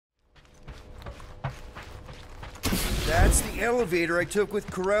That's the elevator I took with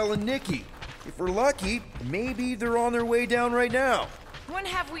Corell and Nikki. If we're lucky, maybe they're on their way down right now. When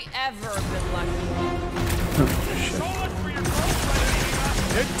have we ever been lucky?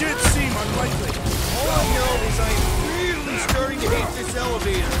 It did seem unlikely. All I know is I am really starting to hate this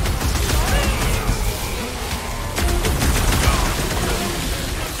elevator.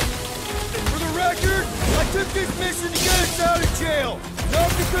 For the record, I took this mission to get us out of jail. Not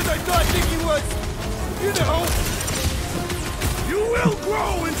because I thought Nikki was, you know. You will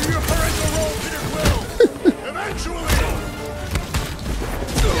grow into your parental role, Peter Quill. Eventually.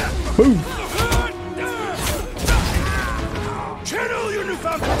 Boom. Channel your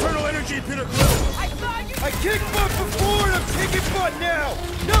newfound paternal energy, Peter Quill. I kicked butt before and I'm kicking butt now.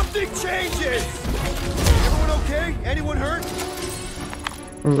 Nothing changes. Everyone okay? Anyone hurt?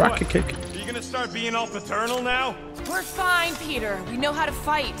 Racket kick. Are you gonna start being all paternal now? We're fine, Peter. We know how to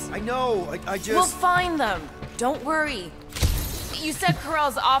fight. I know. I just. We'll find them. Don't worry. You said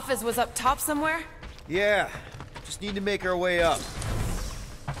Corell's office was up top somewhere? Yeah. Just need to make our way up.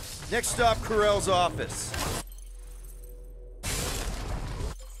 Next stop, Corell's office.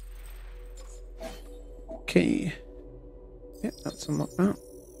 Okay. Yeah, that's unlocked now.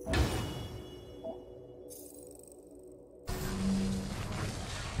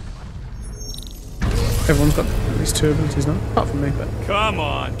 Everyone's got at least 2 abilities now, apart from me, but... Come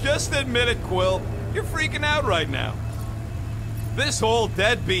on, just admit it, Quill. You're freaking out right now. This whole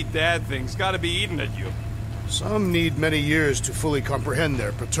deadbeat dad thing's gotta be eating at you. Some need many years to fully comprehend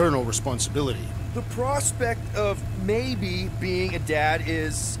their paternal responsibility. The prospect of maybe being a dad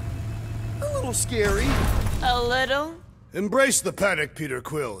is a little scary. A little? Embrace the panic, Peter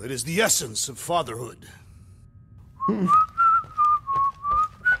Quill. It is the essence of fatherhood.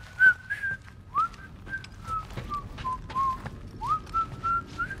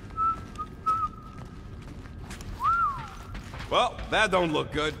 Well, that don't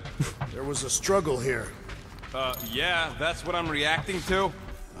look good. There was a struggle here. Yeah, that's what I'm reacting to.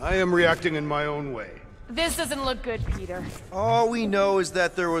 I am reacting in my own way. This doesn't look good, Peter. All we know is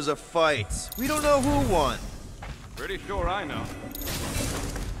that there was a fight. We don't know who won. Pretty sure I know.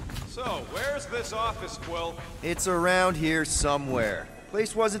 So, where's this office, Quill? It's around here somewhere.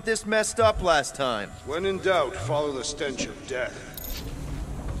 Place wasn't this messed up last time. When in doubt, follow the stench of death.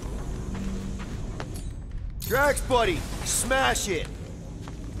 Drax, buddy, smash it.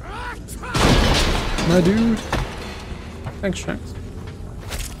 My dude. Thanks, Shanks.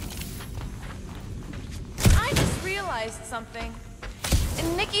 I just realized something.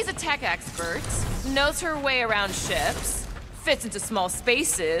 Nikki's a tech expert, knows her way around ships, fits into small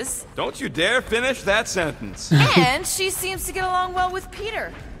spaces. Don't you dare finish that sentence. And she seems to get along well with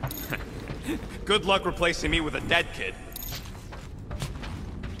Peter. Good luck replacing me with a dead kid.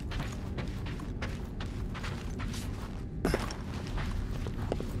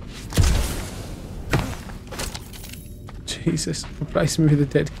 Jesus, replace me with a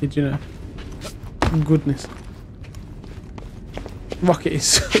dead kid, you know. Goodness. Rocket is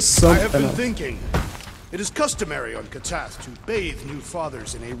something. I have been thinking. It is customary on Katath to bathe new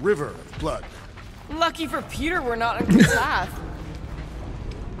fathers in a river of blood. Lucky for Peter we're not on Katath.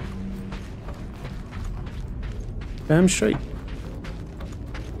 Damn straight.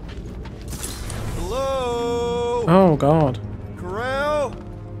 Hello? Oh, God. Corell?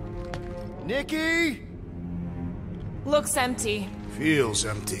 Nikki? Looks empty. Feels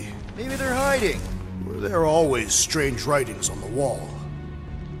empty. Maybe they're hiding. Were there always strange writings on the wall?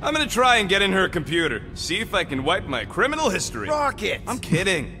 I'm gonna try and get in her computer, see if I can wipe my criminal history. Rocket! I'm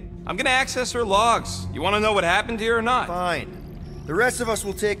kidding. I'm gonna access her logs. You wanna know what happened here or not? Fine. The rest of us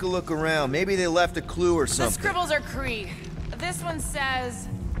will take a look around. Maybe they left a clue or The something. scribbles are Cree. This one says,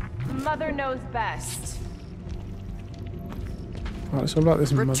 Mother knows best. Oh, it's all about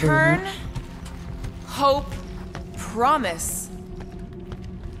this mother, isn't Return, it? hope, promise.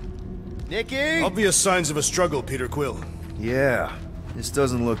 Nikki? Obvious signs of a struggle, Peter Quill. Yeah, this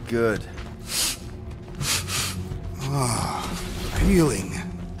doesn't look good. Appealing.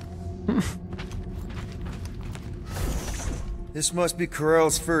 This must be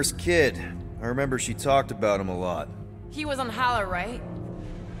Corell's first kid. I remember she talked about him a lot. He was on Hala, right?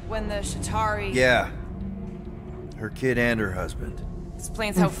 When the Shatari... Yeah. Her kid and her husband.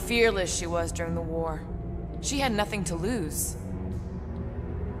 Explains how fearless she was during the war. She had nothing to lose.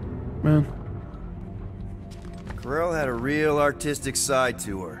 Man. Corell had a real artistic side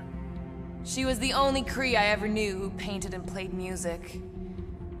to her. She was the only Cree I ever knew who painted and played music.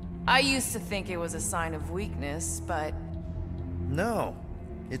 I used to think it was a sign of weakness, but... No.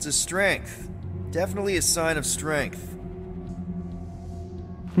 It's a strength. Definitely a sign of strength.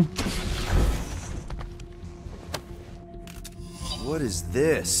 What is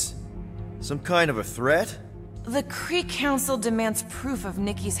this? Some kind of a threat? The Kree Council demands proof of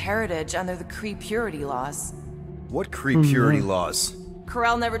Nikki's heritage under the Kree purity laws. What Kree purity laws?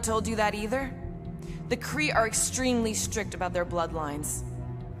 Corell never told you that either? The Kree are extremely strict about their bloodlines.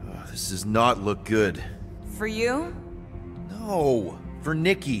 This does not look good. For you? No, for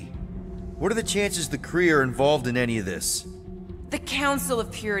Nikki. What are the chances the Kree are involved in any of this? The Council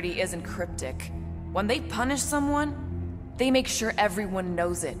of Purity isn't cryptic. When they punish someone, they make sure everyone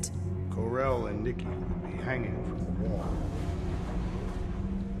knows it. Corell and Nikki would be hanging from the wall.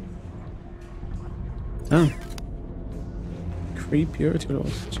 Oh. Kree purity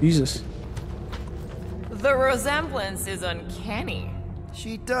laws. Jesus. The resemblance is uncanny.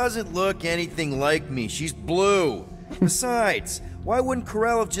 She doesn't look anything like me. She's blue. Besides, why wouldn't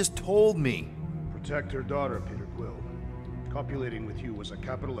Corell have just told me? Protect her daughter, Peter Quill. Copulating with you was a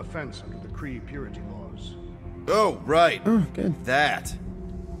capital offense under the Kree purity laws. Oh, right. Oh, good. That.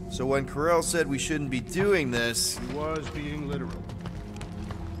 So when Corell said we shouldn't be doing this... He was being literal.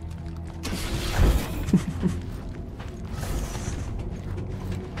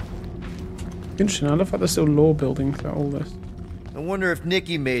 Interesting. I love how there's still lore building throughout all this. I wonder if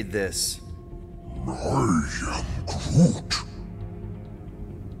Nikki made this. I am Groot.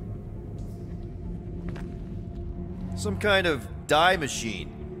 Some kind of dye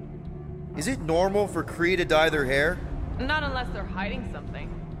machine. Is it normal for Kree to dye their hair? Not unless they're hiding something.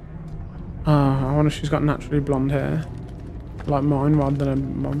 I wonder if she's got naturally blonde hair. Like mine rather than her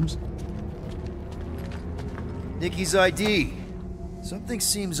mum's. Nikki's ID. Something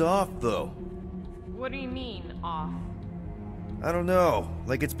seems off, though. What do you mean, off? I don't know.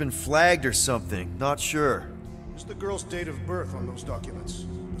 Like it's been flagged or something. Not sure. What's the girl's date of birth on those documents?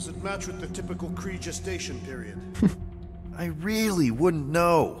 Does it match with the typical Kree gestation period? I really wouldn't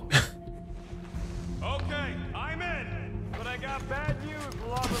know. Okay, I'm in. But I got bad news,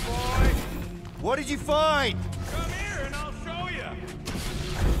 lover boy. What did you find? Come here and I'll show you.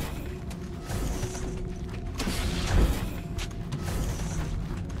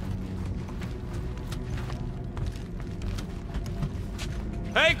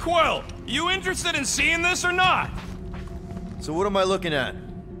 Hey, Quill! You interested in seeing this or not? So what am I looking at?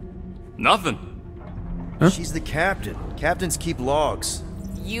 Nothing. She's the captain. Captains keep logs.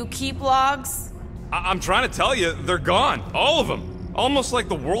 You keep logs? I'm trying to tell you, they're gone. All of them. Almost like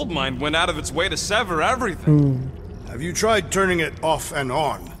the world mind went out of its way to sever everything. Have you tried turning it off and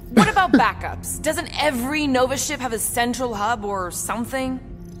on? What about backups? Doesn't every Nova ship have a central hub or something?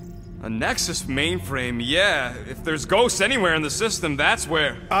 A Nexus mainframe, yeah. If there's ghosts anywhere in the system, that's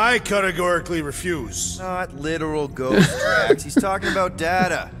where. I categorically refuse. Not literal ghost tracks. He's talking about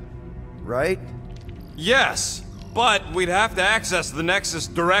data. Right? Yes, but we'd have to access the Nexus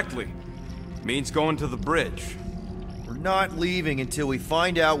directly. Means going to the bridge. We're not leaving until we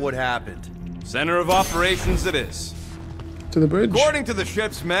find out what happened. Center of operations it is. To the bridge. According to the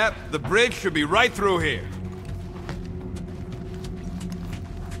ship's map, the bridge should be right through here.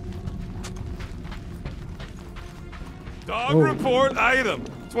 Dog report item.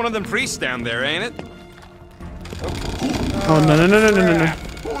 It's one of them priests down there, ain't it? Oh,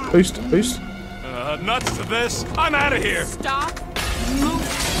 no. Boost. Nuts to this. I'm out of here. Stop. Move.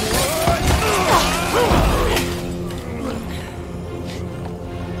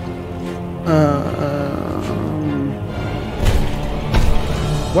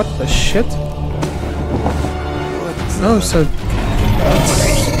 What the shit? Oh, so...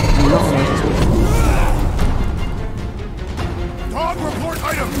 Dog report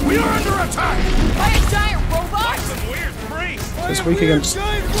item! We are under attack! By a giant robot? Some weird priest. It's weak against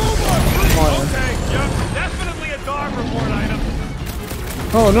fire. Okay, yep, definitely a dog report item.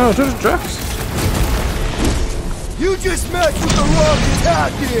 Oh no, just Drax. You just messed with the wrong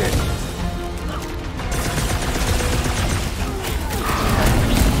captain!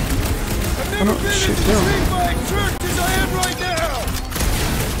 I've never been shit, as no. intrigued by a church as I am right now!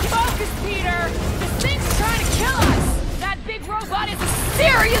 Focus, Peter! This thing's trying to kill us! That big robot is a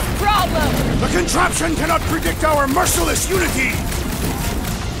serious problem! The contraption cannot predict our merciless unity!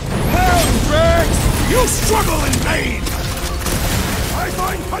 Hell, Drax! You struggle in vain! I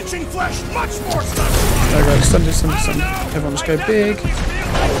find punching flesh much more satisfying! There we go, stun. Everyone just go big.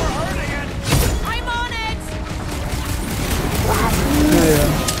 I'm on it!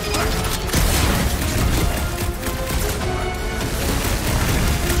 Yeah.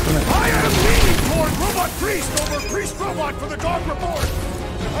 I am leaning toward Robot Priest over Priest Robot for the dog report!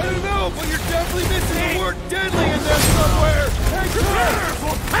 I don't know, but you're definitely missing the word deadly in there somewhere! Hey, Prepare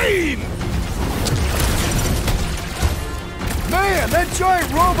for pain! man, that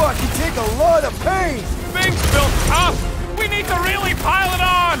giant robot can take a lot of pain! Thing's built tough. we need to really pile it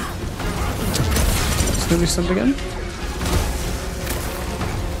on! It's gonna be stunned again.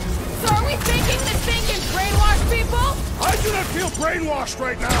 So are we thinking this thing can brainwash people? I do not feel brainwashed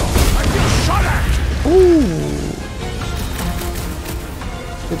right now. I feel shot at. Ooh.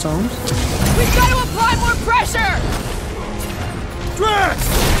 Good times. We've got to apply more pressure! Drax!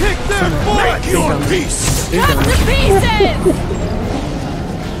 Kick their butt! Make your peace. Cut to pieces!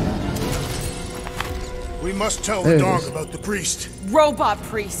 We must tell the dog about the priest. Robot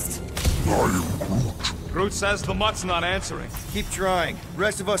priest. Groot says the mutt's not answering. Keep trying. The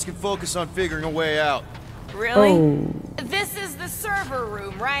rest of us can focus on figuring a way out. Really? Oh. This is the server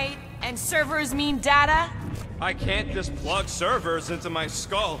room, right? And servers mean data? I can't just plug servers into my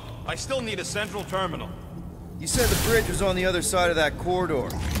skull. I still need a central terminal. You said the bridge was on the other side of that corridor.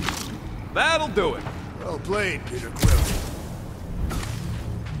 That'll do it. Well played, Peter Quill.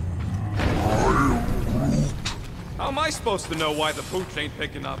 How am I supposed to know why the pooch ain't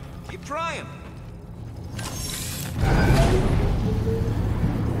picking up? Keep trying.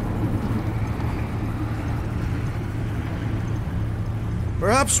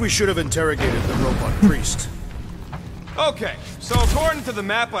 Perhaps we should have interrogated the robot priest. Okay, so according to the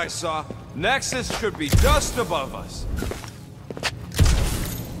map I saw, Nexus should be just above us.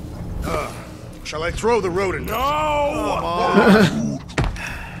 Shall I throw the rodent? No!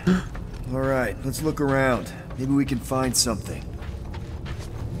 All right, let's look around. Maybe we can find something.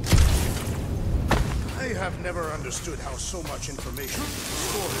 I have never understood how so much information is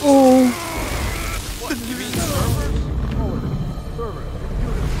stored. What, you mean servers?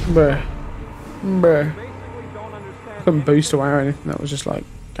 Bruh. Bruh. Couldn't boost away or anything. That was just like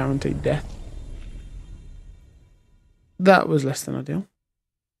guaranteed death. That was less than ideal.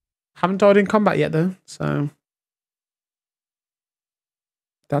 Haven't died in combat yet though, so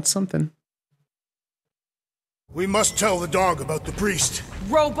that's something. We must tell the dog about the priest.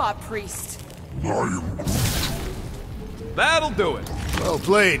 Robot priest. That'll do it. Well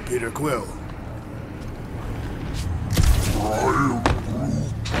played, Peter Quill.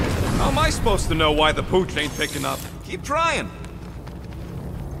 How am I supposed to know why the pooch ain't picking up? Keep trying.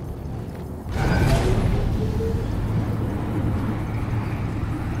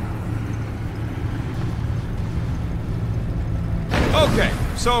 Okay,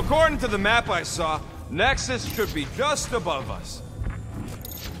 so according to the map I saw, Nexus should be just above us.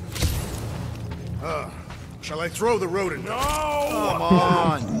 Shall I throw the rodent? No! Come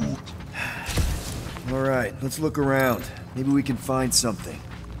on! All right, let's look around. Maybe we can find something.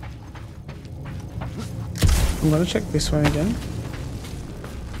 I'm gonna check this way again.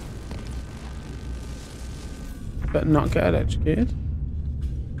 But not get electrocuted.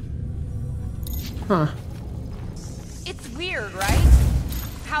 Huh. It's weird, right?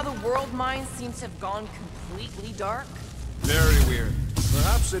 How the world mind seems to have gone completely dark. Very weird.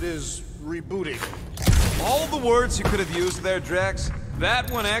 Perhaps it is rebooting. All the words you could have used there, Drax, that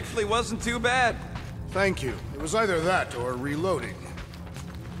one actually wasn't too bad. Thank you. It was either that or reloading.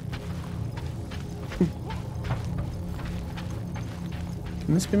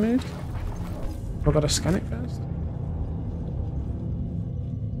 Can this be moved? I've got to scan it first.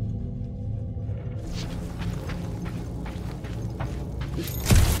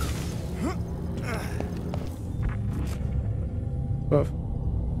 Above.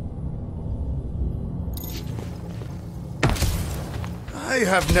 I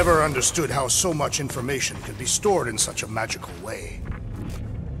have never understood how so much information can be stored in such a magical way.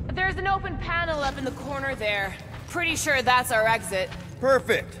 There's an open panel up in the corner there. Pretty sure that's our exit.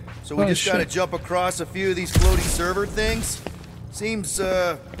 Perfect. So we Oh, just gotta shit. jump across a few of these floating server things? Seems,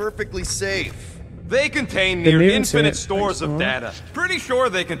 perfectly safe. They contain Didn't near even see infinite it. stores Thanks, of Noah. data. Pretty sure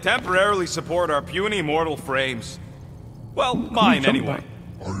they can temporarily support our puny mortal frames. Well, mine jump anyway.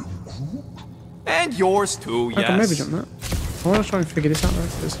 that. And yours too, I can maybe yes. jump that. I want to try and figure this out though,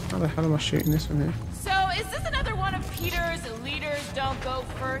 because how the hell am I shooting this from here? So, is this another one of Peter's leaders don't go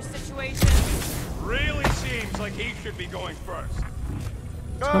first situations? Really seems like he should be going first.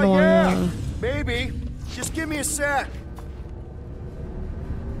 How do I, Maybe. Just give me a sec.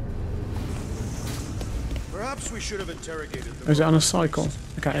 Perhaps we should have interrogated the Is it on a cycle?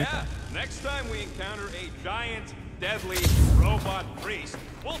 Okay. Yeah, next time we encounter a giant, deadly robot priest,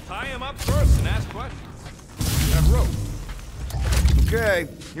 we'll tie him up first and ask questions. that rope. Okay,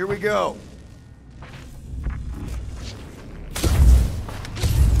 here we go.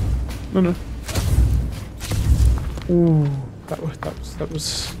 No. Ooh, that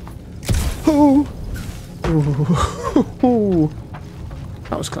was. Ooh. Ooh.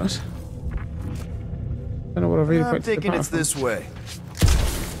 That was close. Don't know what I really I'm put to the thinking power it's from. this way.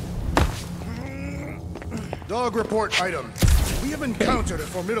 Dog report item. We have encountered a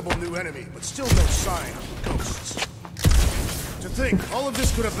formidable new enemy, but still no sign of the ghosts. To think, all of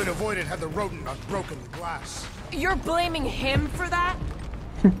this could have been avoided had the rodent not broken the glass. You're blaming him for that?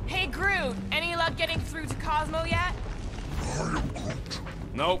 Hey, Groot, any luck getting through to Cosmo yet?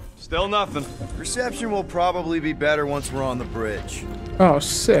 Nope, still nothing. Reception will probably be better once we're on the bridge. Oh,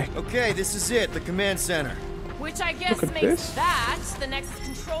 sick. Okay, this is it, the command center. Which I guess Look at makes this. that the next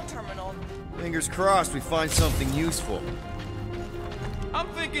control terminal. Fingers crossed we find something useful. I'm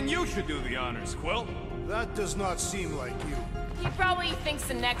thinking you should do the honors, Quill. That does not seem like you. He probably thinks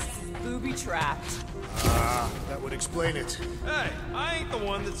the next is booby-trapped. That would explain it. Hey, I ain't the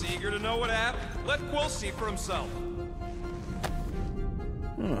one that's eager to know what happened. Let Quill see for himself.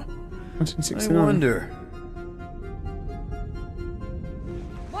 I 1969. wonder.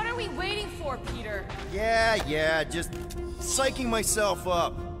 What are we waiting for, Peter? Yeah, just psyching myself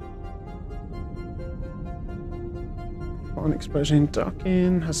up. Fire explosion,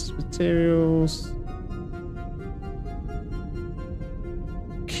 docking, hazardous materials.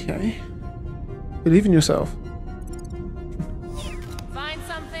 Okay. Believe in yourself. Find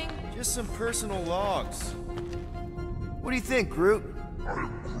something? Just some personal logs. What do you think, Groot?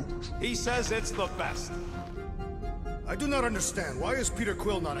 He says it's the best. I do not understand. Why is Peter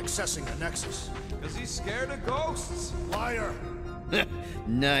Quill not accessing the Nexus? Because he's scared of ghosts. Liar!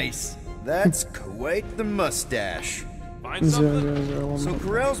 Nice. That's quite the mustache. Find something? 0001. So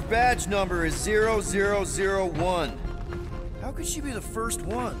Corell's badge number is 0001. How could she be the first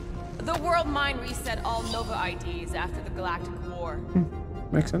one? The world mine reset all Nova IDs after the Galactic War.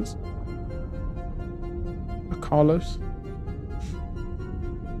 Makes sense. Carlos.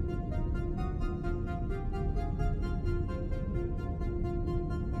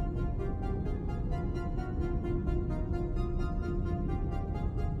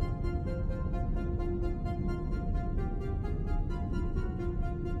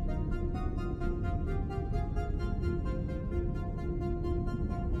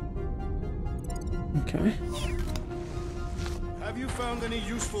 Okay. Have you found any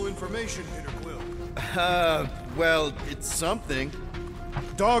useful information, Peter Quill? Well, it's something.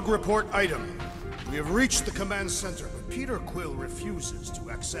 Dog report item. We have reached the command center, but Peter Quill refuses to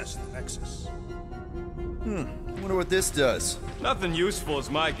access the Nexus. Wonder what this does. Nothing useful is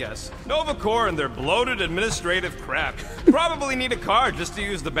my guess. Nova Corps and their bloated administrative crap. Probably need a card just to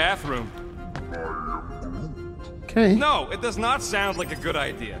use the bathroom. Okay. No, it does not sound like a good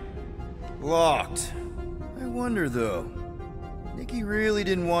idea. Locked. I wonder, though. Nikki really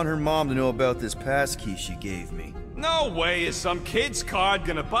didn't want her mom to know about this passkey she gave me. No way is some kid's card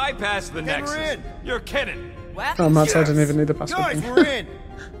gonna bypass the Get her Nexus. in. You're kidding. What? Oh, Matt, I didn't even need the Guys, password. we're in!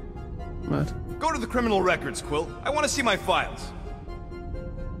 Mad. Go to the criminal records, Quill. I want to see my files.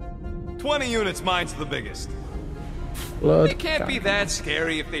 20 units, mine's the biggest. Blood. It can't be that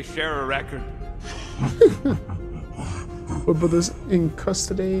scary if they share a record. Our brothers in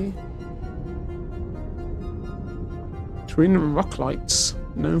custody. Green Rocklights,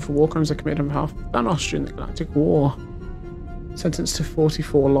 known for war crimes they committed on behalf of Thanos during the Galactic War. Sentenced to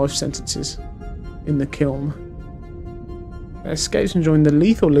 44 life sentences in the kiln. They escaped and joined the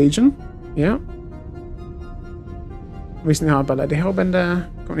Lethal Legion. Yeah. Recently hired by Lady Hellbender.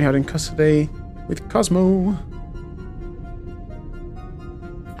 Currently held in custody with Cosmo.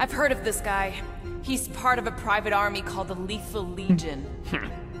 I've heard of this guy. He's part of a private army called the Lethal Legion.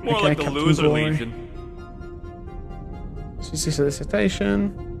 More Okay, like the Captain Loser Boy. Legion. CC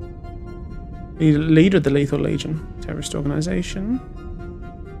solicitation. Leader of the Lethal Legion. Terrorist organization.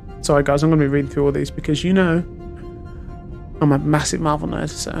 Sorry guys, I'm going to be reading through all these because you know I'm a massive Marvel nerd,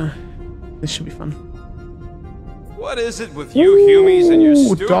 so this should be fun. What is it with you Humies and your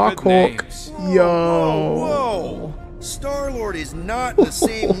Ooh, stupid Darkhawk. names? Yo. Whoa! Star-Lord is not in the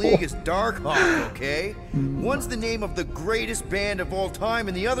same league as Darkhawk, okay? One's the name of the greatest band of all time,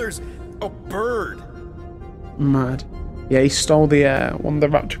 and the other's a bird. Mad. Yeah, he stole the one of the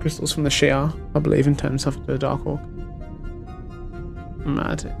raptor crystals from the Shi'ar, I believe, and turned himself into a Darkhawk.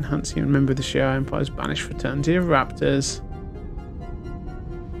 Mad. Enhancing a member of the Shi'ar Empire's banished fraternity of raptors.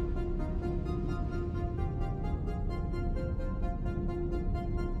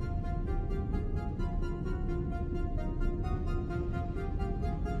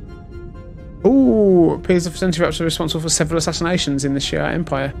 Ooh, appears the fraternity of raptors are responsible for several assassinations in the Shi'ar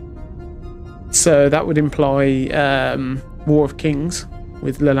Empire. So that would imply War of Kings,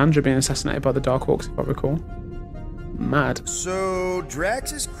 with Lilandra being assassinated by the Darkhawks, if I recall. Mad. So,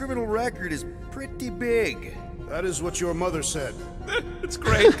 Drax's criminal record is pretty big. That is what your mother said. It's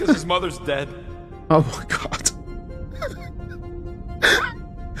great because his mother's dead. Oh my god.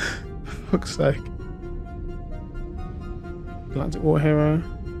 For fuck's sake. Galactic war hero.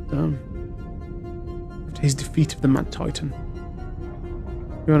 Done. After his defeat of the Mad Titan.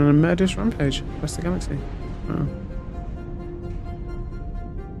 You're on a murderous rampage across the galaxy. Wow.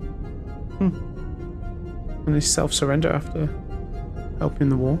 And his self-surrender after helping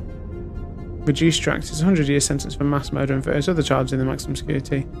the war. Reduced Drax's 100-year sentence for mass murder and various other charges in the maximum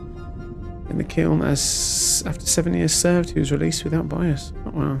security. In the kiln, as after 7 years served, he was released without bias.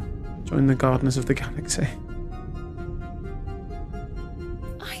 Oh wow. Joined the Gardeners of the Galaxy.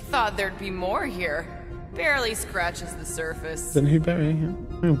 I thought there'd be more here. Barely scratches the surface. Then who bury? Yeah.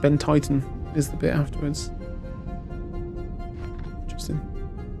 Oh, Ben Titan is the bit afterwards. Interesting.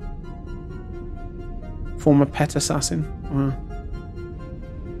 Former pet assassin. Wow.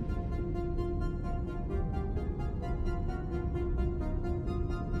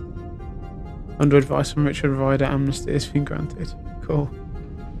 Under advice from Richard Ryder, amnesty has been granted. Cool.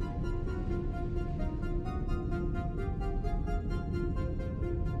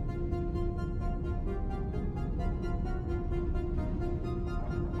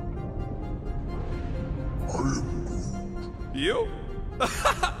 You?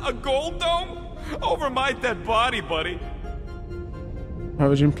 A gold dome? Over my dead body, buddy.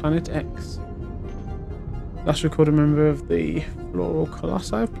 Origin Planet X. Last recorded member of the Floral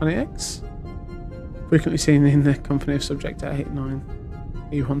Colossi of Planet X. Frequently seen in the company of Subject 889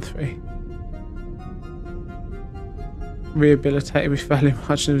 E13. Rehabilitated with failure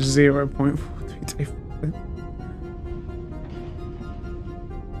margin of 0.432%.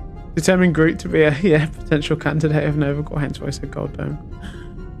 Determined Groot to be a potential candidate of Nova Corps, hence why I said Gold Dome.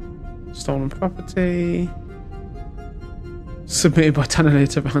 Stolen property. Submitted by Tanner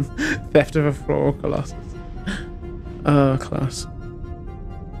Taban. Theft of a Floral Colossus. Oh, class.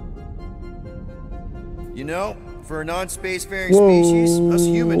 You know, for a non-spacefaring species, us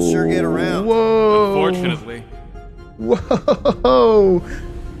humans sure get around. Whoa! Unfortunately. Whoa!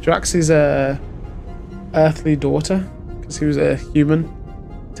 Drax's earthly daughter, because he was a human,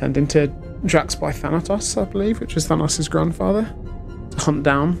 turned into Drax by Thanatos, I believe, which was Thanos' grandfather, to hunt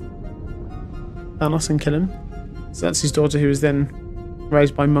down Thanos and kill him. So that's his daughter, who was then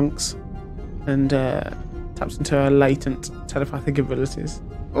raised by monks and taps into her latent telepathic abilities.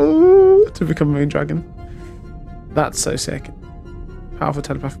 Oh, to become a moon dragon. That's so sick. Powerful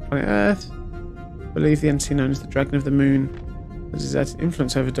telepathic planet Earth. Believe the entity known as the Dragon of the Moon has exerted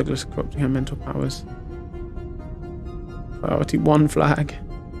influence over Douglas, corrupting her mental powers. Priority 1 flag.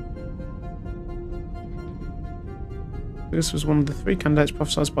 This was one of the 3 candidates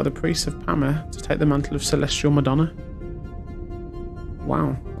prophesied by the priests of Pama to take the mantle of Celestial Madonna.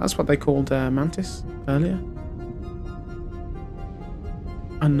 Wow, that's what they called Mantis earlier.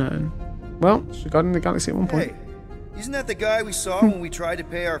 Unknown. Well, she's regarding the galaxy at one point. Hey, isn't that the guy we saw when we tried to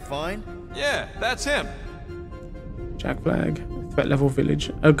pay our fine? Yeah, that's him. Jack Flag. Threat level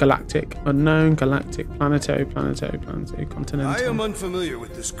village. Oh, galactic. Unknown, galactic, planetary, continental. I am unfamiliar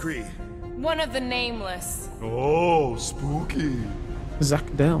with this Kree. One of the nameless. Oh, spooky.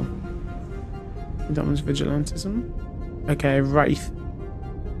 Zakdel. Dominance vigilantism. Okay, Wraith.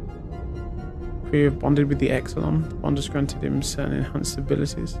 Kree have bonded with the Exelon. The bond has granted him certain enhanced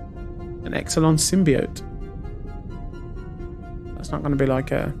abilities. An Exelon symbiote. That's not going to be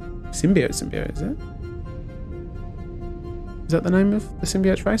like a symbiote, is it? Is that the name of the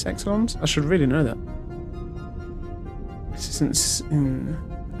symbiote race, Exelons? I should really know that. Assistance in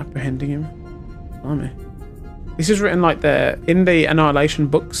apprehending him. Blimey. This is written like in the Annihilation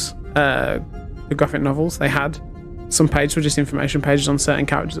books, the graphic novels, they had some pages were just information pages on certain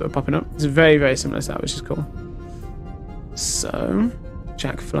characters that were popping up. It's very, very similar to that, which is cool. So,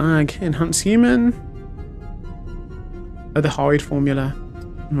 Jack Flag, enhanced human. Oh, the hide formula.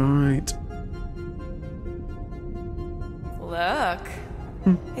 Right. Look.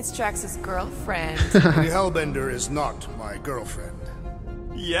 It's Drax's girlfriend. The Hellbender is not my girlfriend.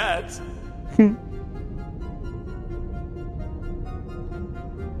 Yet.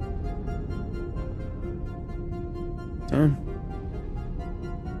 Damn.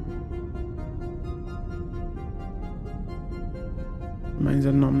 Remains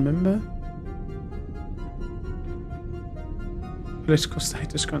a non-member. Political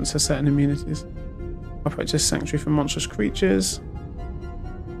status grants her certain immunities. Operates as sanctuary for monstrous creatures.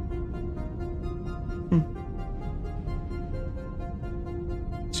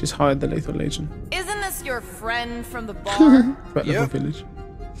 She's hired the Lethal Legion. Isn't this your friend from the bar? Threat level village.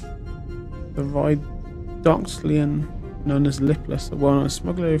 The Vidoxlian, known as Lipless, a well-known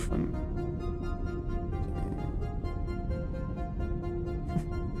smuggler from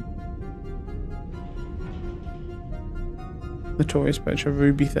notorious poacher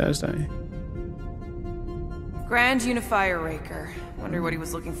Ruby Thursday. Grand Unifier Raker. Wonder what he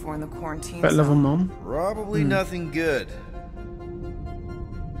was looking for in the quarantine Better level zone. mom. Probably nothing good.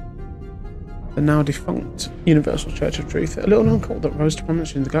 The now defunct Universal Church of Truth, a little known cult that rose to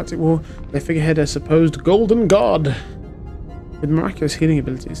prominence in the Galactic War. Their figurehead a supposed golden god with miraculous healing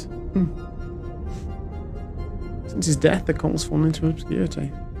abilities. Since his death, the cult has fallen into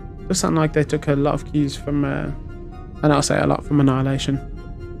obscurity. Does sound like they took a lot of cues from, and I'll say a lot from Annihilation,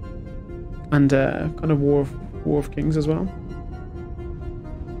 and kind of War of Kings as well.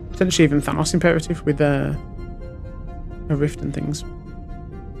 Potentially even Thanos Imperative with a rift and things.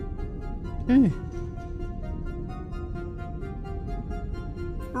 Okay.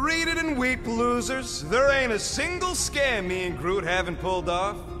 Read it and weep, losers. There ain't a single scam me and Groot haven't pulled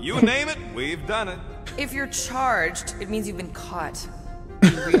off. You name it, we've done it. If you're charged, it means you've been caught.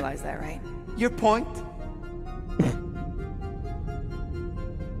 You realize that, right? Your point?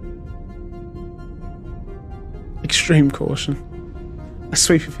 Extreme caution. A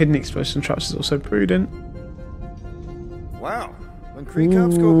sweep of hidden explosives and traps is also prudent. Wow. When Kree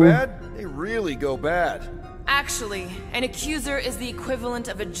cops go bad, they really go bad. Actually, an accuser is the equivalent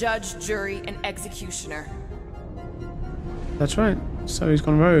of a judge, jury, and executioner. That's right. So he's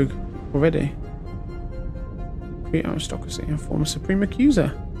gone rogue already. Kree aristocracy, a former supreme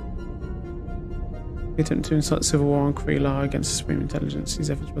accuser. He attempted to incite civil war on Kree law against the supreme intelligence. His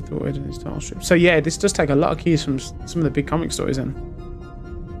efforts were thwarted in his title strip. So yeah, this does take a lot of keys from some of the big comic stories then.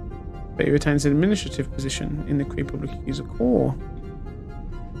 But he retains an administrative position in the Kree Public Accuser Corps,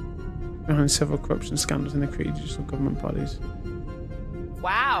 behind several corruption scandals in the Kree digital government bodies.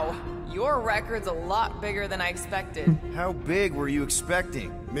 Wow, your record's a lot bigger than I expected. How big were you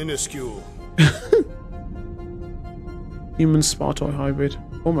expecting? Minuscule. Human Spartoy hybrid.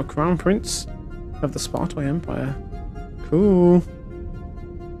 Former crown prince of the Spartoy Empire. Cool.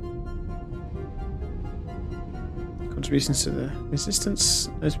 Contributions to the resistance.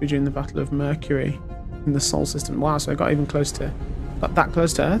 Those be during the Battle of Mercury in the Sol system. Wow, so I got even close to that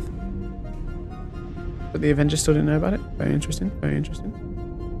close to Earth. But the Avengers still didn't know about it. Very interesting. Very interesting.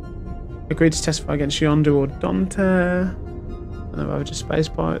 Agreed to testify against Yondu or Dante and the Ravager space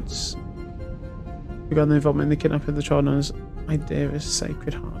pilots regarding the involvement in the kidnapping of the child known as Idera's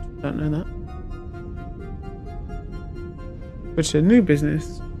Sacred Heart. Don't know that. Which is a new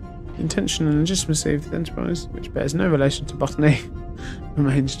business. The intention and legitimacy of the enterprise, which bears no relation to botany,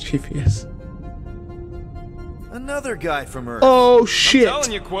 remains dubious. Another guy from Earth. Oh shit! I'm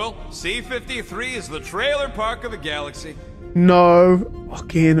telling you, Quill, C-53 is the trailer park of the galaxy. No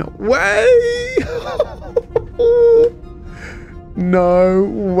fucking way! No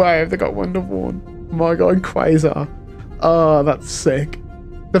way have they got Wonderborn. My god, Quasar. Oh, that's sick.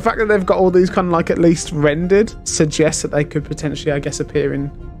 The fact that they've got all these kind of like at least rendered suggests that they could potentially, I guess, appear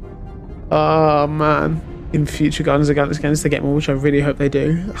in... Oh man. In future Guardians of the Galaxy games, they get more, which I really hope they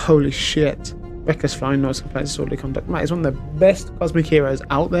do. Holy shit. Reckless flying, noise complaints, disorderly conduct. Mate, he's one of the best cosmic heroes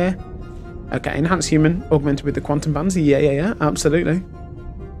out there. Okay, enhanced human, augmented with the quantum bands. Yeah, absolutely.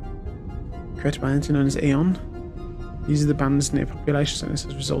 Created by an entity known as Eon. Uses the bands near population centers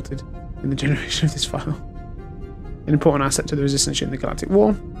has resulted in the generation of this file. An important asset to the resistance during the Galactic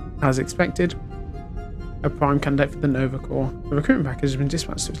War, as expected. A prime candidate for the Nova Corps. The recruitment package has been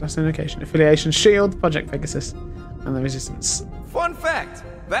dispatched to its last indication. Affiliation Shield, Project Pegasus, and the Resistance. Fun fact,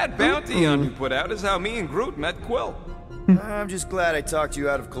 that bounty on you put out is how me and Groot met Quill. I'm just glad I talked you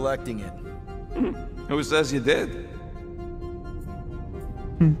out of collecting it. Who says you did?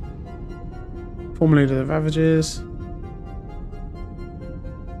 Former leader of the Ravagers.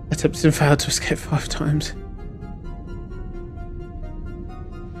 Attempted and failed to escape 5 times.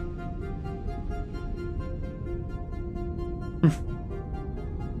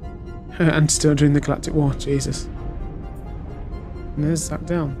 And still during the Galactic War, Jesus. And there's Zach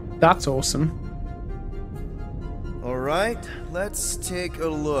down. That's awesome. Alright, let's take a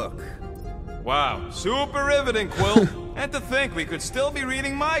look. Wow, super riveting, Quill. And to think we could still be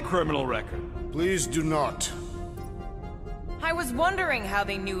reading my criminal record. Please do not. I was wondering how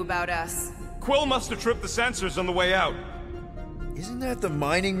they knew about us. Quill must have tripped the sensors on the way out. Isn't that the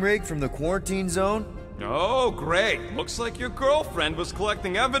mining rig from the quarantine zone? Oh, great. Looks like your girlfriend was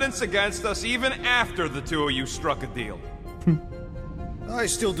collecting evidence against us even after the two of you struck a deal. I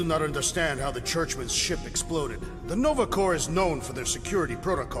still do not understand how the Churchman's ship exploded. The Nova Corps is known for their security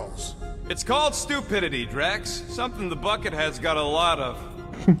protocols. It's called stupidity, Drax. Something the Buckethead's got a lot of.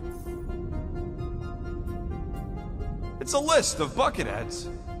 It's a list of Bucketheads.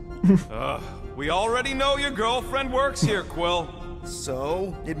 We already know your girlfriend works here, Quill.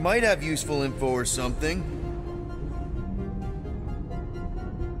 So, it might have useful info or something.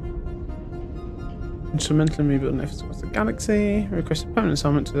 Instrumental in rebuilding efforts across the galaxy. Request a permanent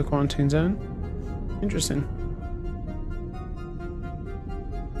assignment to the quarantine zone. Interesting.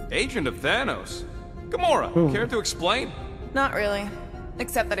 Agent of Thanos. Gamora, Ooh. care to explain? Not really.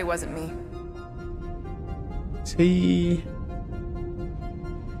 Except that it wasn't me. Is he...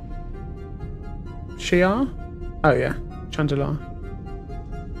 Shi'ar? Oh yeah, Chandler.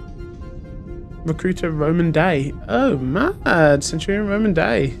 Recruiter Roman Day. Oh, mad. Centurion Roman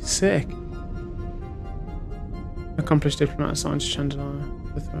Day. Sick. Accomplished diplomat assigned to Chandler,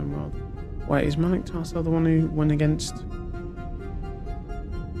 the throne world. Wait, is Malik Tarsal the one who went against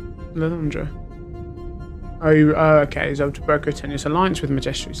Lilandra? Oh, okay. He's able to broker a tenuous alliance with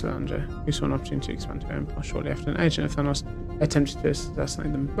Majestrix Lilandra, who saw an opportunity to expand her empire shortly after an agent of Thanos attempted to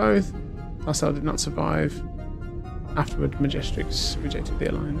assassinate them both. Tarsal did not survive. Afterward, Majestrix rejected the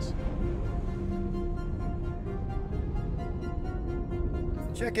alliance.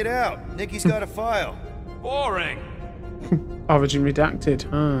 Check it out. Nikki's got a file. Boring. Origin redacted,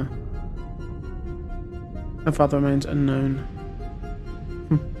 huh? Her father remains unknown.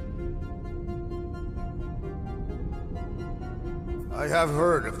 I have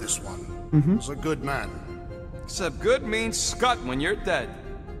heard of this one. He's a good man. Except good means scut when you're dead.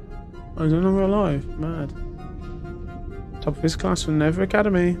 Oh, he's no longer alive. Mad. Top of his class from Nova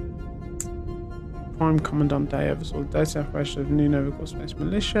Academy. Prime Commandant Day oversaw the data separation of new Nova Corps Space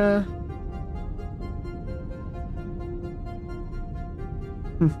Militia.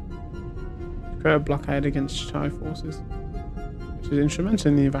 Create a blockade against Chitauri forces, which is instrumental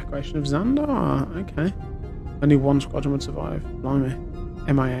in the evacuation of Xandar. Okay. Only one squadron would survive. Blimey.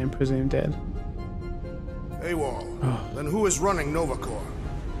 MIA and presumed dead. AWOL. Then who is running Nova Corps?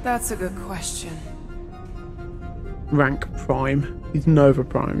 That's a good question. Rank Prime. He's Nova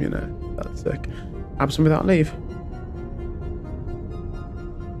Prime, you know. That's sick. Absent without leave.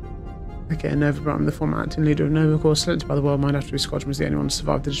 Okay, Nova Prime, the former acting leader of Nova Corps, selected by the World Mind after his squadron was the only one to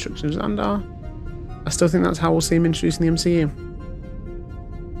survive the destruction of Xandar. I still think that's how we'll see him introduced in the MCU.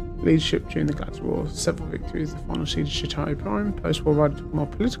 Leadership during the Galactic War, several victories, the final siege of Chitauri Prime, post-war ride took a more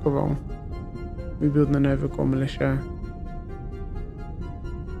political role, rebuilding the Nova Corps militia.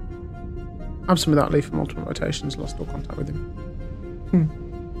 Absent without leave for multiple rotations, lost all contact with him.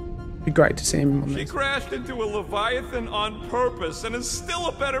 Be great to see him on She this. crashed into a Leviathan on purpose and is still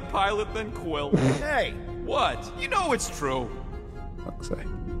a better pilot than Quill. Hey! What? You know it's true. Fuck's sake.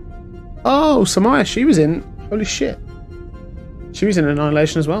 Oh, Samaya, she was in. Holy shit. She was in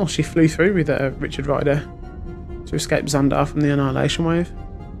Annihilation as well. She flew through with Richard Rider to escape Xandar from the Annihilation wave.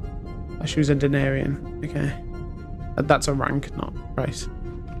 Oh, she was a Denarian. Okay. That's a rank, not race.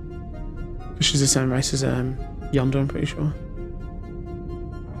 She's the same race as Yondu, I'm pretty sure.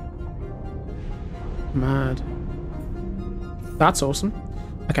 Mad. That's awesome.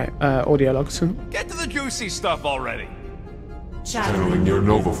 Okay, audio logs. Get to the juicy stuff already. Channeling your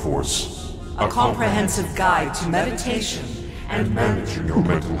Nova Force. A comprehensive guide to meditation And managing your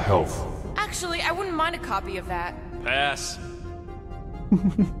mental health. Actually, I wouldn't mind a copy of that. Pass.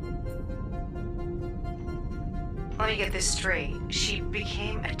 Let me get this straight. She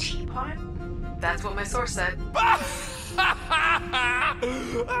became a teapot? That's what my source said.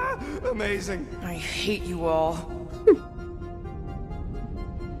 Amazing. I hate you all.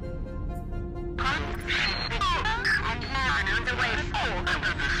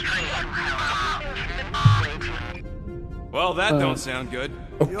 Well, that don't sound good.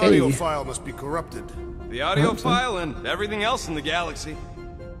 The audio file must be corrupted. The audio file and everything else in the galaxy.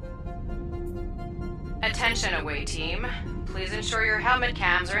 Attention, away team. Please ensure your helmet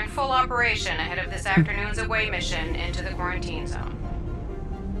cams are in full operation ahead of this afternoon's away mission into the quarantine zone.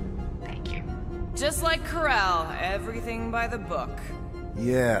 Thank you. Just like Corral, everything by the book.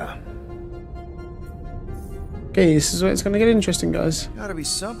 Yeah. Okay, this is where it's going to get interesting, guys. Gotta be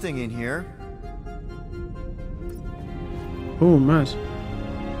something in here. Oh, mad.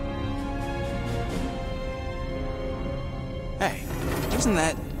 Hey, isn't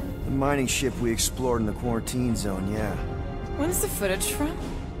that... The mining ship we explored in the quarantine zone, yeah. When's the footage from?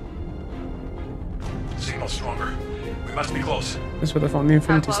 Signal stronger. We must be close. This is where they found the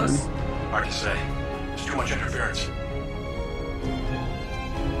Infinity How close? Stone. Hard to say. There's too much interference.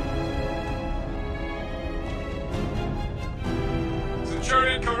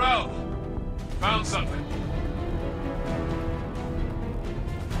 Centurion Corral! Found something.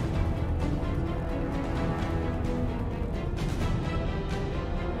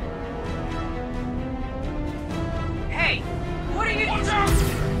 Hey, what are you... Watch out!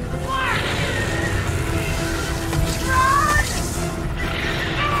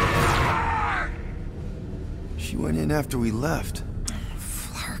 She went in after we left.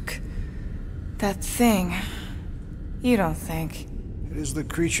 Flark. That thing. You don't think? It is the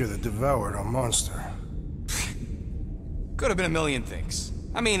creature that devoured our monster. Could have been a million things.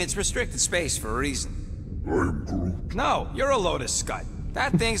 I mean, it's restricted space for a reason. I'm Groot. No, you're a Lotus Scud.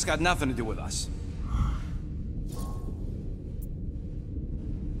 That thing's got nothing to do with us.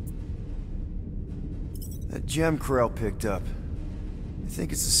 That gem Corell picked up. I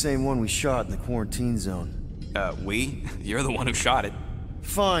think it's the same one we shot in the quarantine zone. We? You're the one who shot it.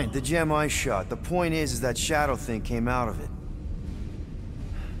 Fine, the gem I shot. The point is that shadow thing came out of it.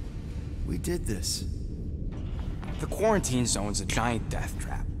 We did this. The quarantine zone's a giant death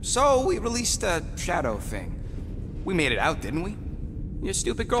trap. So we released a shadow thing. We made it out, didn't we? Your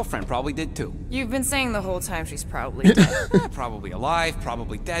stupid girlfriend probably did too. You've been saying the whole time she's probably dead. Probably alive,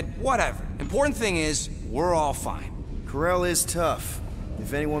 probably dead, whatever. Important thing is, we're all fine. Corell is tough.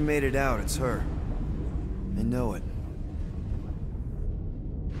 If anyone made it out, it's her. I know it.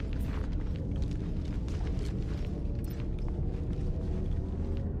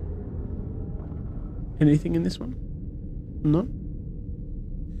 Anything in this one? No?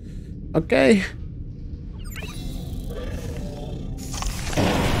 Okay.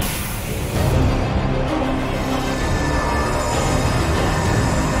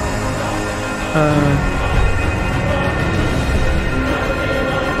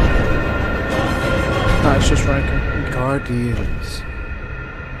 It's just Raker. Guardians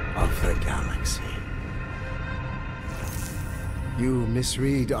of the galaxy. You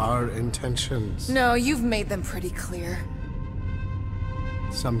misread our intentions. No, you've made them pretty clear.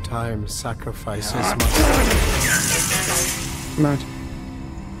 Sometimes sacrifices must... Mad.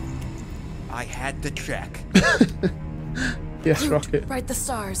 I had to check. Yes, Rocket. Write the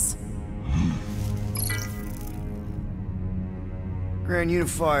stars. Grand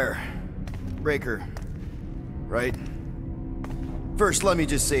Unifier Raker. Right? First, let me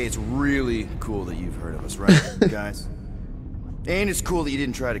just say it's really cool that you've heard of us, right, guys? And it's cool that you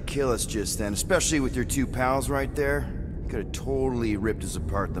didn't try to kill us just then, especially with your two pals right there. You could have totally ripped us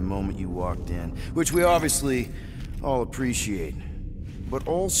apart the moment you walked in, which we obviously all appreciate. But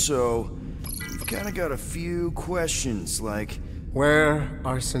also, we've kind of got a few questions, like... Where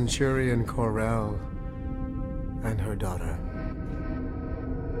are Centurion Corell and her daughter?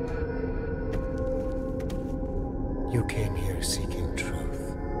 You came here seeking truth.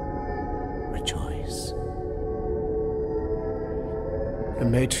 Rejoice. The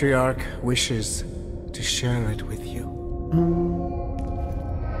matriarch wishes to share it with you.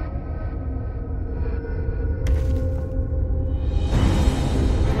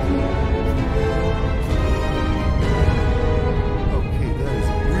 Okay, that is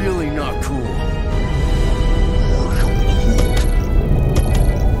really not cool.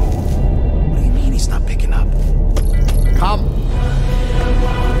 What do you mean he's not picking up? Come!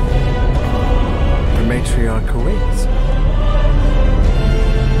 The matriarch awaits.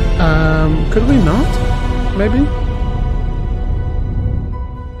 Could we not? Maybe?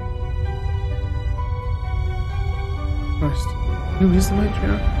 Christ. Who is the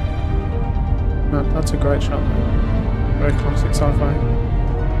matriarch? No, that's a great shot. Very classic sci-fi.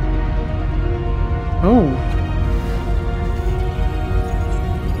 Oh.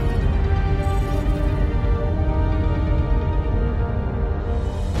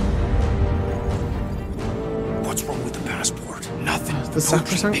 What's wrong with the passport? Nothing. The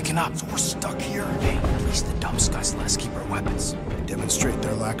Sacrosanct? Picking up, so we're stuck here. Hey, at least the dumb scuds let us keep our weapons. They demonstrate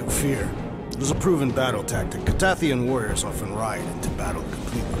their lack of fear. It was a proven battle tactic. Catathian warriors often ride into battle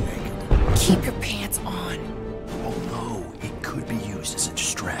completely naked. Keep your pants on. Although it could be used as a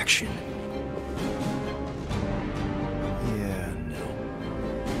distraction. Yeah, no.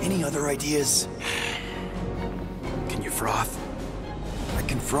 Any other ideas? Can you froth? I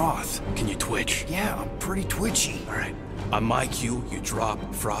can froth. Can you twitch? Yeah, I'm pretty twitchy. All right. On my cue, you drop,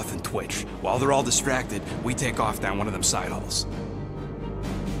 froth, and twitch. While they're all distracted, we take off down one of them side halls.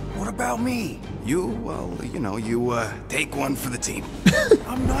 What about me? You, well, you know, you, take one for the team.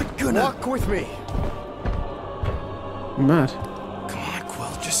 I'm not gonna... Walk with me! Mad. Come on,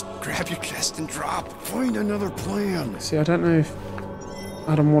 Quill, just grab your chest and drop. Find another plan. See, I don't know if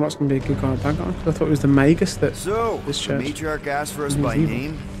Adam Warlock's going to be a good guy or bad guy. I thought it was the Magus that... So, this the church. matriarch asked for us He's by evil.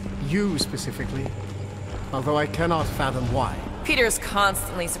 name? You specifically. Although I cannot fathom why. Peter's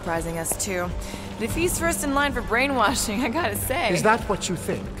constantly surprising us too. But if he's first in line for brainwashing, I gotta say. Is that what you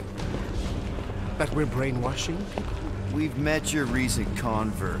think? That we're brainwashing people? We've met your recent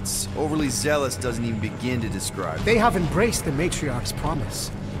converts. Overly zealous doesn't even begin to describe They have embraced the matriarch's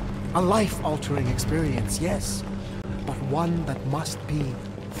promise. A life-altering experience, yes. But one that must be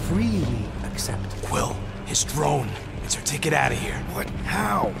freely accepted. Quill, his drone. answer. Take it out of here. What?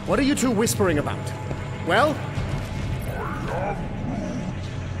 How? What are you two whispering about? Well?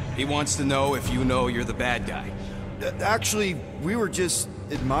 He wants to know if you know you're the bad guy. Actually, we were just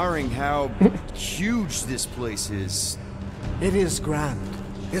admiring how huge this place is. It is grand,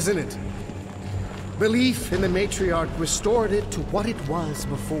 isn't it? Belief in the matriarch restored it to what it was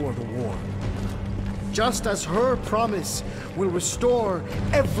before the war. Just as her promise will restore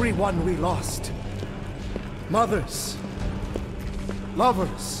everyone we lost. Mothers,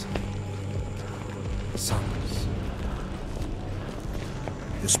 lovers, sons.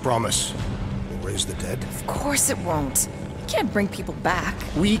 This promise will raise the dead? Of course it won't. You can't bring people back.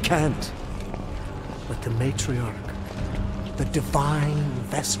 We can't. But the matriarch, the divine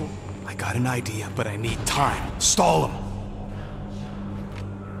vessel. I got an idea, but I need time. Stall him.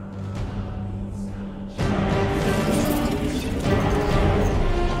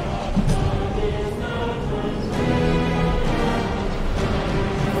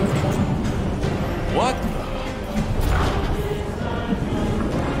 What?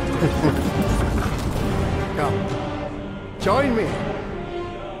 Come. Join me.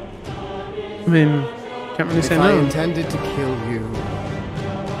 I mean, can't really say If I no. intended to kill you,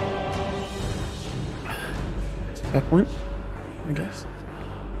 Fair point, I guess.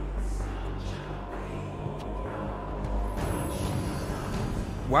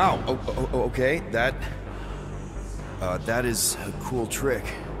 Wow. Okay. That is a cool trick.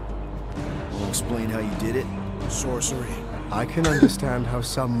 Wanna explain how you did it? Sorcery. I can understand how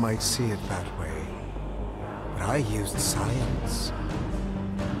some might see it that way. But I used science.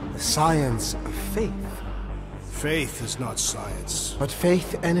 The science of faith. Faith is not science. But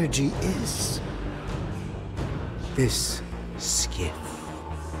faith energy is. This skiff.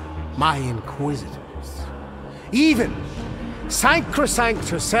 My inquisitors. Even Sacrosanct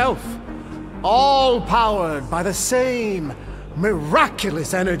herself. All powered by the same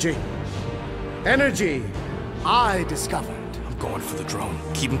miraculous energy. Energy I discovered. I'm going for the drone.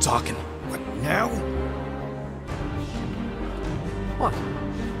 Keep him talking. What, now? What?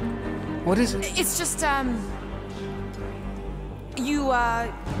 What is it? It's just, you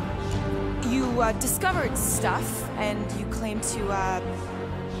discovered stuff, and you claim to,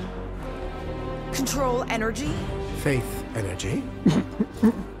 control energy? Faith energy?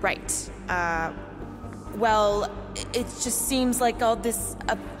 Right. Well, it just seems like all this,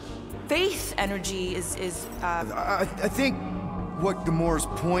 faith energy is I think what Gamora's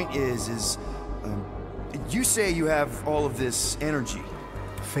point is, you say you have all of this energy.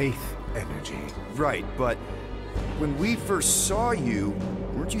 Faith energy. Right, but when we first saw you,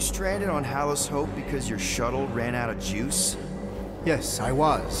 weren't you stranded on Hallis Hope because your shuttle ran out of juice? Yes, I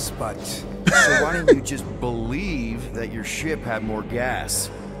was, but... So why didn't you just believe that your ship had more gas?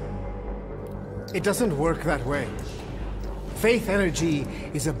 It doesn't work that way. Faith energy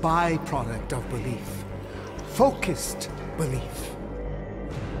is a byproduct of belief. Focused belief.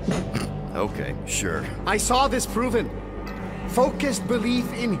 Okay, sure. I saw this proven. Focused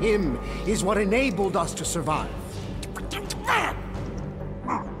belief in him is what enabled us to survive.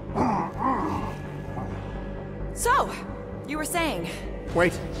 So, you were saying...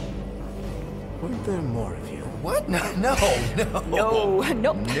 Wait. Weren't there more of you? What? No.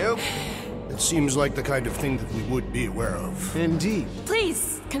 Nope. It seems like the kind of thing that we would be aware of. Indeed.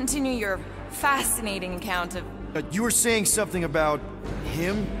 Please, continue your fascinating account of... You were saying something about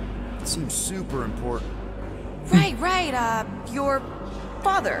him? It seems super important. Right, your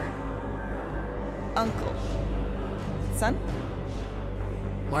father. Uncle. Son?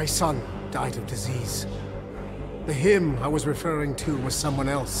 My son died of disease. The him I was referring to was someone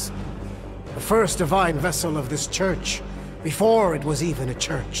else. The first divine vessel of this church, before it was even a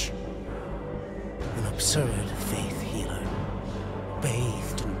church. An absurd faith healer,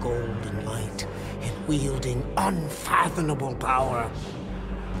 bathed in golden light and wielding unfathomable power.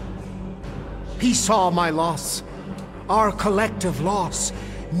 He saw my loss, our collective loss,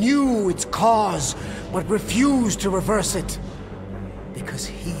 knew its cause, but refused to reverse it. Because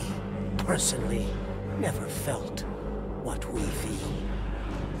he, personally, never felt what we feel.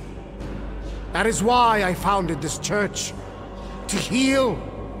 That is why I founded this church. To heal,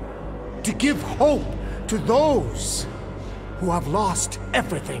 to give hope to those who have lost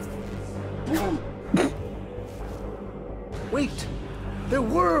everything. Wait, there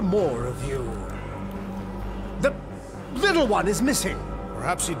were more of you. The little one is missing.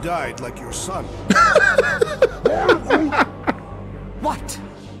 Perhaps he died like your son. What?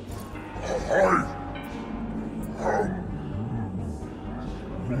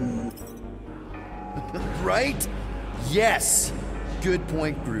 Right? Yes. Good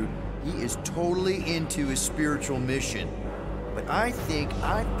point, Groot. He is totally into his spiritual mission. But I think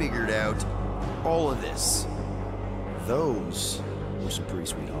I figured out all of this. Those were some pretty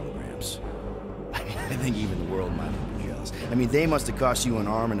sweet holograms. I think even the world might be jealous. I mean, they must have cost you an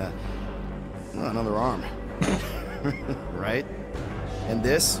arm and another arm. Right? And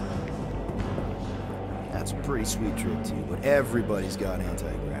this? That's a pretty sweet trick too, but everybody's got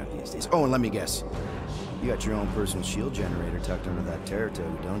anti-grav these days. Oh, and let me guess. You got your own personal shield generator tucked under that terror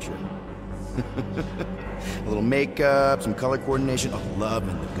toad, don't you? A little makeup, some color coordination. Oh,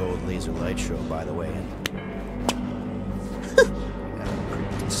 loving the gold laser light show, by the way. And yeah,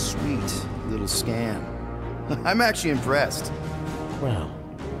 pretty sweet little scam. I'm actually impressed. Well,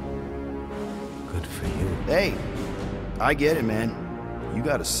 good for you. Hey, I get it, man. You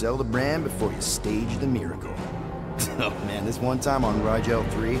gotta sell the brand before you stage the miracle. Oh man, this one time on Rigel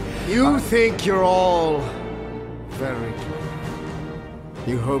 3... You think you're all very clever.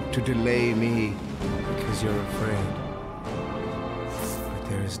 You hope to delay me because you're afraid. But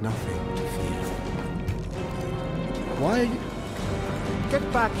there is nothing to fear. Why are you...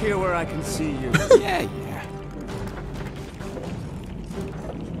 Get back here where I can see you. Yeah.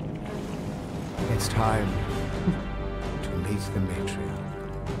 It's time to meet the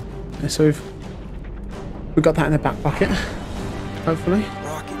matriarch. So we've got that in the back pocket, hopefully.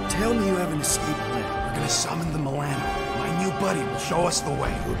 Rocket, tell me you have an escape plan. We're gonna summon the Milano. My new buddy will show us the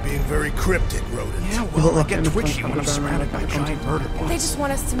way. You're being very cryptic, rodent. Yeah, well, I get twitchy when I'm surrounded by giant murder bots. They just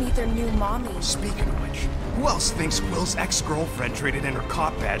want us to meet their new mommy. Speaking of which, who else thinks Will's ex-girlfriend traded in her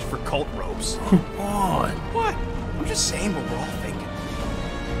cop badge for cult robes? Come on. What? I'm just saying what we're all thinking.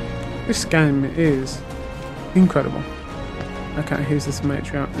 This game is incredible. Okay, who's this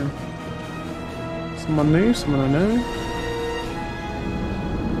matriarch now? Someone new, someone I know.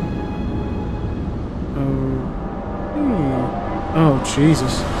 Oh,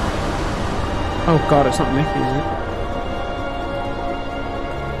 Jesus. Oh god, it's not Nikki, is it?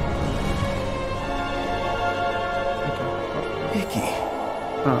 Okay. Nikki.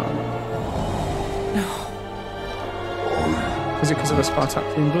 Oh. No. Is it because of the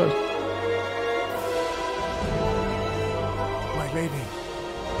Spartakian blood? My lady,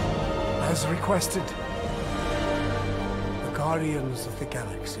 as requested, the Guardians of the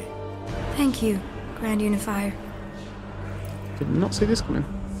Galaxy. Thank you, Grand Unifier. Did not see this coming.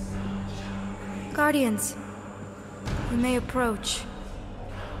 Guardians, you may approach.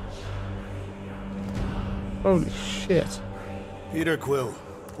 Holy shit. Peter Quill,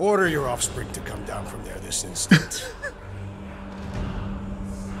 order your offspring to come down from there this instant.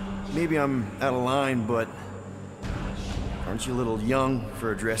 Maybe I'm out of line, but aren't you a little young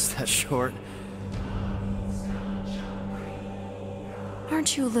for a dress that short?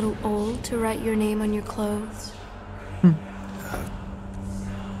 Aren't you a little old to write your name on your clothes?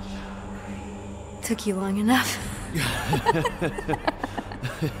 Took you long enough.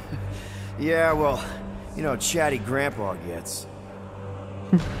 Yeah, well, you know how chatty Grandpa gets.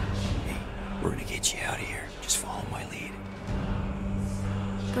 Hey, we're gonna get you out of here. Just follow my lead.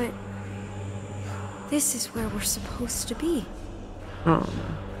 But this is where we're supposed to be. Oh.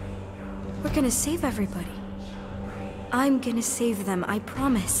 We're gonna save everybody. I'm gonna save them, I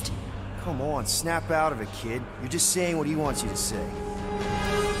promised. Come on, snap out of it, kid. You're just saying what he wants you to say.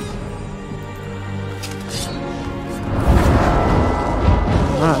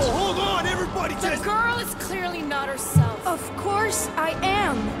 Nice. Hold on, everybody! The girl is clearly not herself. Of course I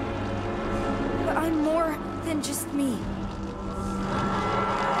am. But I'm more than just me.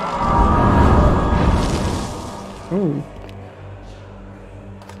 Ooh.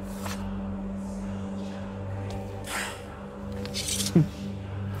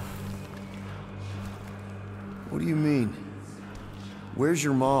 What do you mean? Where's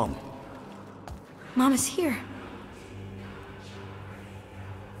your mom? Mama's here.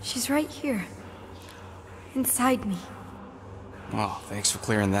 She's right here. Inside me. Oh, thanks for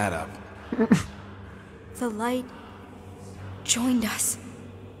clearing that up. The light joined us.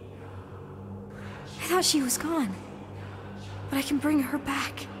 I thought she was gone. But I can bring her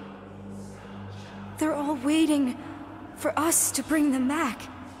back. They're all waiting for us to bring them back.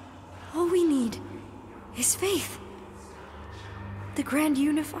 All we need is faith. The Grand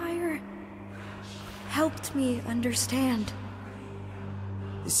Unifier helped me understand.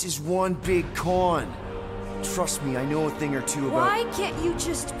 This is one big con. Trust me, I know a thing or two about... Why can't you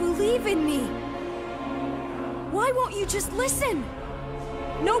just believe in me? Why won't you just listen?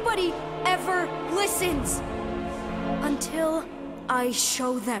 Nobody ever listens. Until I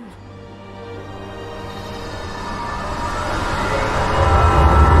show them.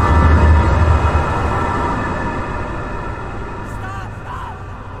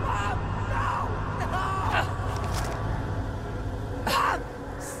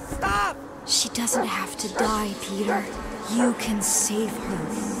 She doesn't have to die, Peter. You can save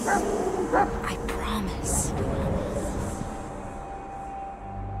her. I promise.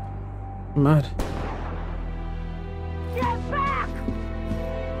 Mad. Get back!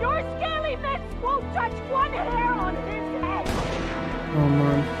 Your scaly mitts won't touch one hair on his head! Oh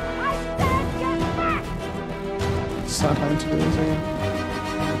man. I said get back! Sad having to do this again.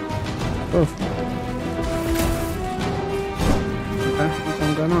 Oof. Okay, keep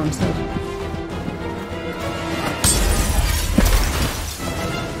on going on instead.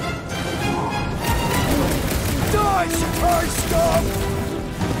 Die, Sacrosanct!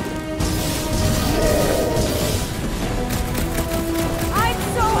 I'm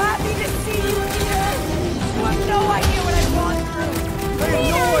so happy to see you, Peter! You have no idea what I've gone through! I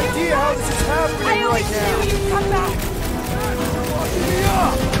have no idea how this is happening I always right now! knew you'd come back! Fucking me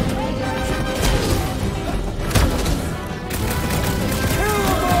up! Kill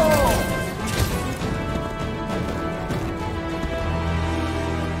them all!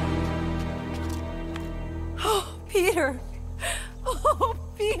 Oh, Peter! Oh,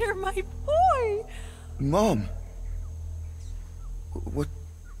 Peter, my boy! Mom!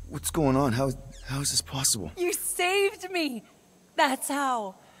 What's going on? How is this possible? You saved me! That's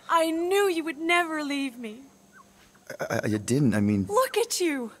how. I knew you would never leave me. I didn't, I mean... Look at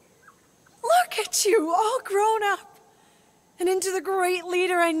you! Look at you, all grown up! And into the great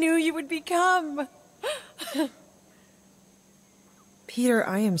leader I knew you would become! Peter,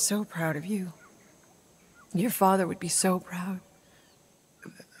 I am so proud of you. Your father would be so proud.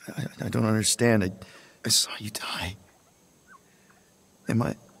 I don't understand. I saw you die.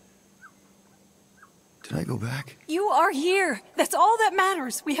 Did I go back? You are here! That's all that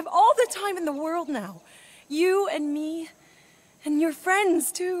matters! We have all the time in the world now. You and me, and your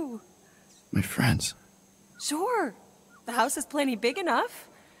friends, too. My friends? Sure. The house is plenty big enough.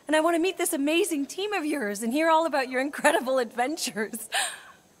 And I want to meet this amazing team of yours and hear all about your incredible adventures.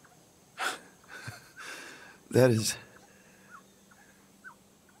 That is...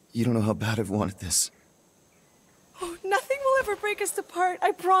 You don't know how bad I've wanted this. Oh, nothing will ever break us apart.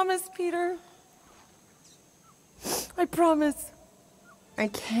 I promise, Peter. I promise. I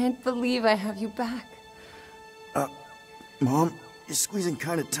can't believe I have you back. Mom, you're squeezing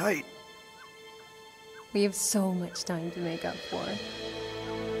kind of tight. We have so much time to make up for.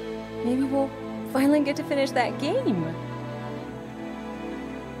 Maybe we'll finally get to finish that game.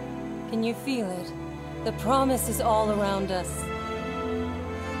 Can you feel it? The promise is all around us.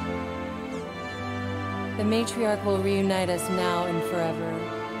 The matriarch will reunite us now and forever.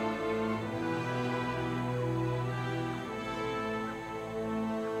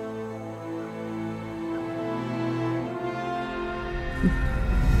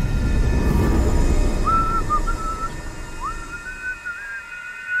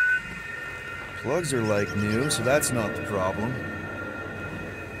 Plugs are like new, so that's not the problem.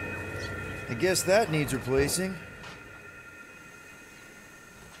 I guess that needs replacing.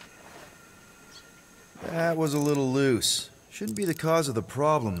 That was a little loose. Shouldn't be the cause of the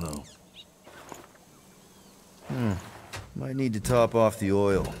problem, though. Might need to top off the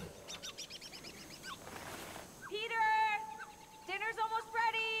oil. Peter! Dinner's almost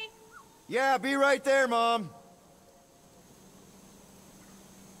ready! Yeah, be right there, Mom.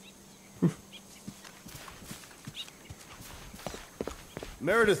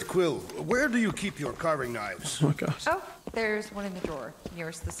 Meredith Quill, where do you keep your carving knives? Oh my gosh. Oh, there's one in the drawer,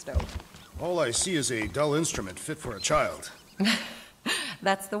 nearest the stove. All I see is a dull instrument fit for a child.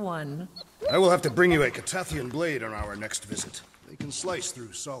 That's the one. I will have to bring you a Catathian blade on our next visit. They can slice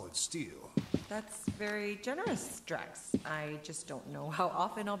through solid steel. That's very generous, Drax. I just don't know how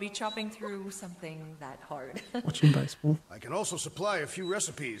often I'll be chopping through something that hard. Watching baseball. I can also supply a few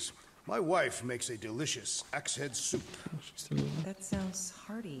recipes. My wife makes a delicious axe head soup. That sounds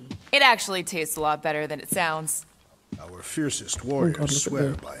hearty. It actually tastes a lot better than it sounds. Our fiercest warriors swear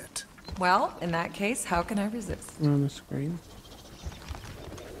that. by it. Well, in that case, how can I resist? On the screen.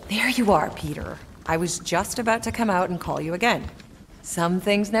 There you are, Peter. I was just about to come out and call you again. Some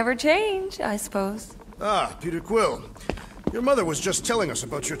things never change, I suppose. Ah, Peter Quill. Your mother was just telling us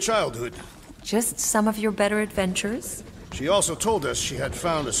about your childhood. Just some of your better adventures? She also told us she had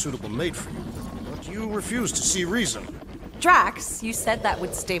found a suitable mate for you, but you refused to see reason. Drax, you said that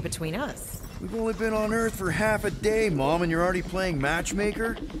would stay between us. We've only been on Earth for half a day, Mom, and you're already playing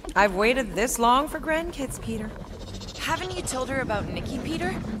matchmaker? I've waited this long for grandkids, Peter. Haven't you told her about Nikki,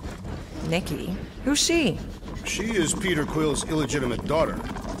 Peter? Nikki? Who's she? She is Peter Quill's illegitimate daughter.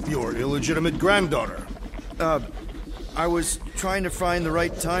 Your illegitimate granddaughter. I was trying to find the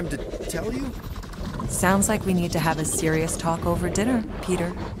right time to tell you? Sounds like we need to have a serious talk over dinner,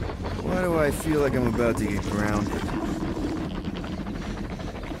 Peter. Why do I feel like I'm about to get grounded?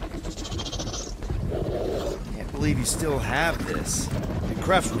 Can't believe you still have this. The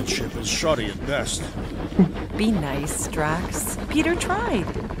craftsmanship is shoddy at best. Be nice, Drax. Peter tried.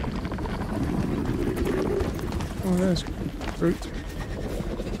 Oh, there's fruit.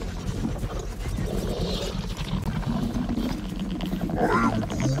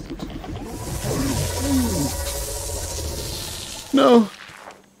 No.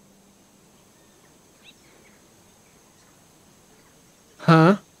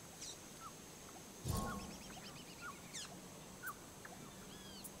 Huh?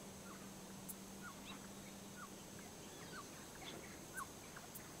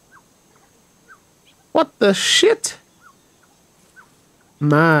 What the shit?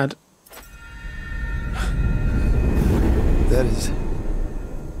 Mad. That is...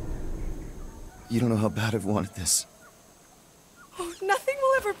 You don't know how bad I've wanted this. Oh, nothing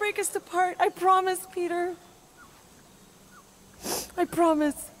will ever break us apart. I promise, Peter. I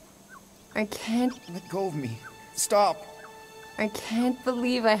promise. I can't... Let go of me. Stop. I can't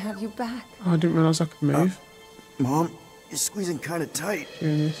believe I have you back. Oh, I didn't realize I could move. Mom, you're squeezing kind of tight.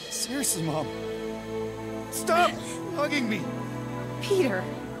 Seriously, Mom. Stop hugging me. Peter.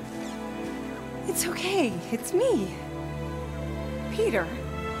 It's okay. It's me. Peter,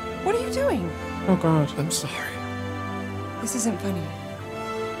 what are you doing? Oh, God. I'm sorry. This isn't funny.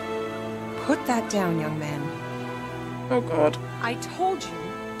 Put that down, young man. Oh, God. I told you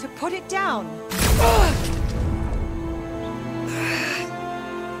to put it down.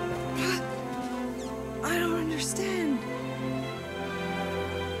 I don't understand.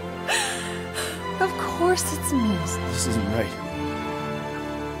 Of course it's me. This isn't right.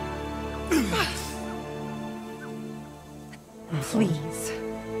 Please.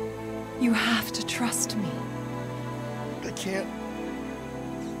 You have to trust me. I can't.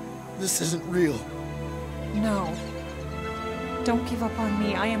 This isn't real. No. Don't give up on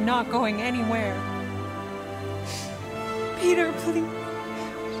me. I am not going anywhere. Peter, please.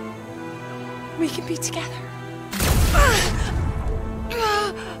 We can be together.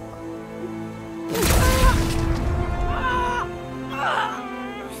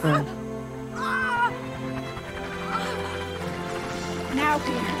 Now,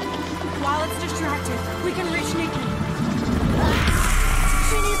 Peter. While it's distracted, we can reach